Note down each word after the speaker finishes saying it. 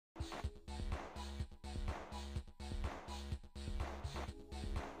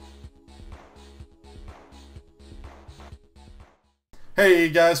Hey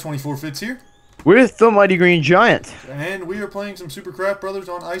guys, 24 Fits here, With the Mighty Green Giant. and we are playing some SuperCraftBros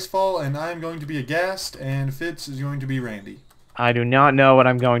on Icefall, and I'm going to be a Ghast, and Fitz is going to be Randy. I do not know what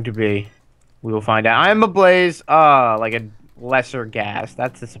I'm going to be. We will find out. I'm a Blaze, like a lesser gas.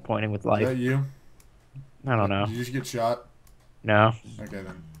 That's disappointing with Is life. that you? I don't know. Did you just get shot? No. Okay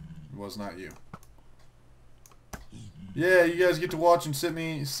then, it was not you. Yeah, you guys get to watch and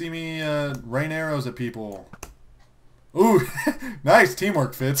see me rain arrows at people. Ooh, nice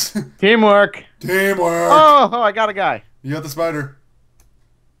teamwork, Fitz. Teamwork. Teamwork. Oh, I got a guy. You got the spider.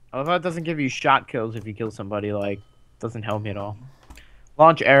 Although it doesn't give you shot kills if you kill somebody, like, doesn't help me at all.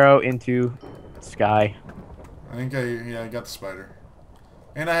 Launch arrow into sky. I think I got the spider.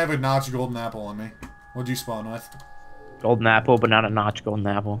 And I have a notch golden apple on me. What'd you spawn with? Golden apple, but not a notch golden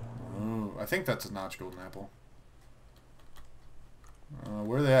apple. Ooh, I think that's a notch golden apple.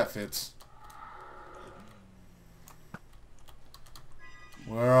 Where are they at, Fitz?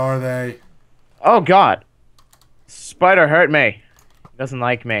 Where are they? Oh, God. Spider hurt me. He doesn't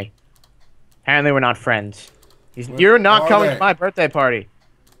like me. Apparently we're not friends. You're not coming to my birthday party.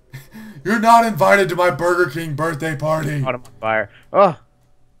 You're not invited to my Burger King birthday party. Caught him on fire. Oh.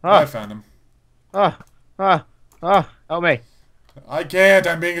 I found him. Help me. I can't.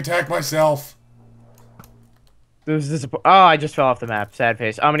 I'm being attacked myself. Oh, I just fell off the map. Sad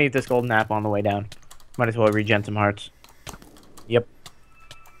face. I'm gonna eat this golden apple on the way down. Might as well regen some hearts.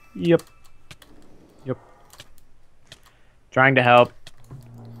 Yep. Trying to help.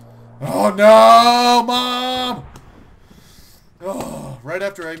 Oh no, Mom! Oh, right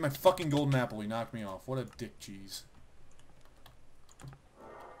after I ate my fucking golden apple, he knocked me off. What a dick cheese.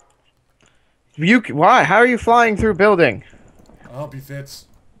 Why? How are you flying through building? I'll help you, Fitz.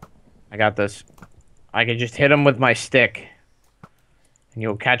 I got this. I can just hit him with my stick. And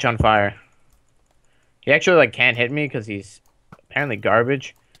he'll catch on fire. He actually, like, can't hit me because he's apparently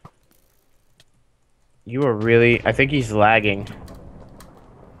garbage. You are really... I think he's lagging.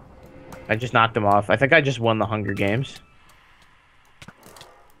 I just knocked him off. I think I just won the Hunger Games.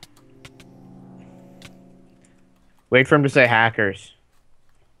 Wait for him to say hackers.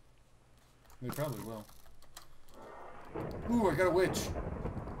 They probably will. Ooh, I got a witch.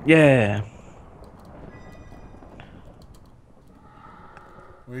 Yeah.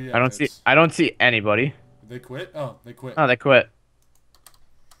 Where you at, Fitz? I don't see anybody. Did they quit? Oh, they quit. Oh, they quit.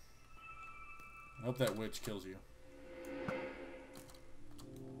 I hope that witch kills you.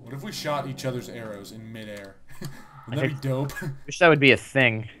 What if we shot each other's arrows in midair? Wouldn't that be dope? Wish that would be a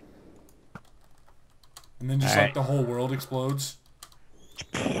thing. And then just like the whole world explodes.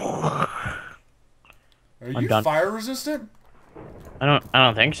 Are you done. fire resistant? I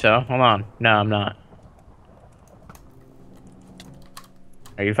don't think so. Hold on. No, I'm not.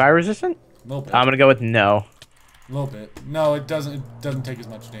 Are you fire resistant? A little bit. I'm gonna go with no. A little bit. No, it doesn't. It doesn't take as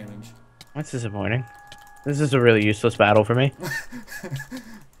much damage. That's disappointing. This is a really useless battle for me.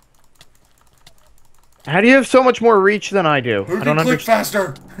 How do you have so much more reach than I do? Who I don't can click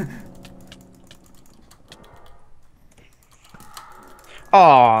understand. faster?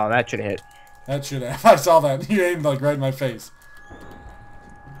 Oh, that should hit. That should have. I saw that. You aimed like right in my face.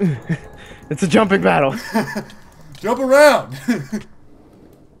 It's a jumping battle. Jump around.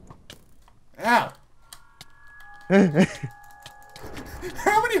 Ow.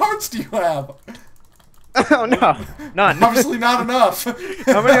 How many hearts do you have? Oh no, none. Obviously not enough.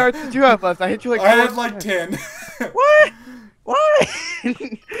 How many hearts did you have left? I hit you like. I had like 10. What? What? I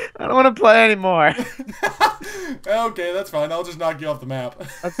don't want to play anymore. Okay, that's fine. I'll just knock you off the map.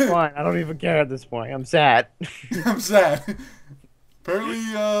 That's fine. I don't even care at this point. I'm sad. I'm sad.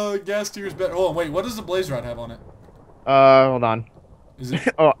 Apparently, gas tier is better. Hold on, wait. What does the blaze rod have on it? Hold on. Is it?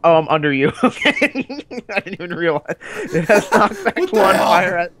 Oh, I'm under you. Okay. I didn't even realize. It has knockback What the one,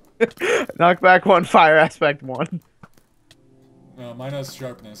 hell? knockback one, fire aspect one. No, mine has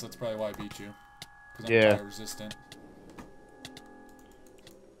sharpness. That's probably why I beat you. Because I'm Yeah. fire resistant.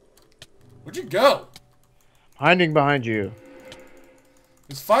 Where'd you go? Hiding behind you.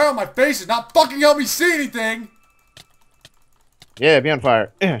 This fire on my face is not fucking help me see anything. Yeah, be on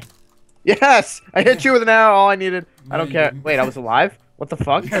fire. Yes! I hit you with an arrow, all I needed. No, I don't you care. didn't. Wait, I was alive? What the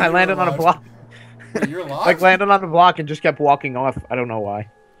fuck? Yeah, I you landed were on a alive. block. Wait, you're alive? Like, landed on a block and just kept walking off. I don't know why.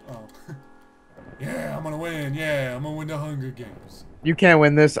 Oh. Yeah, I'm gonna win. Yeah, I'm gonna win the Hunger Games. You can't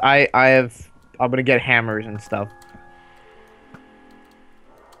win this. I'm gonna get hammers and stuff.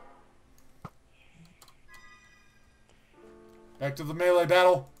 Back to the melee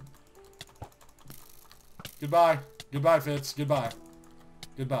battle. Goodbye. Goodbye, Fitz. Goodbye.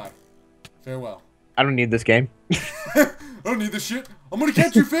 Goodbye. Farewell. I don't need this game. I don't need this shit. I'm gonna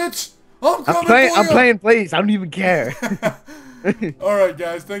catch you, Fitz. I'm coming for you. I'm playing, please. I don't even care. Alright,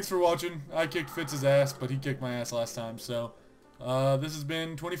 guys. Thanks for watching. I kicked Fitz's ass, but he kicked my ass last time. So, this has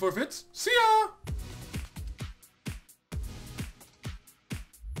been 24 Fitz. See ya!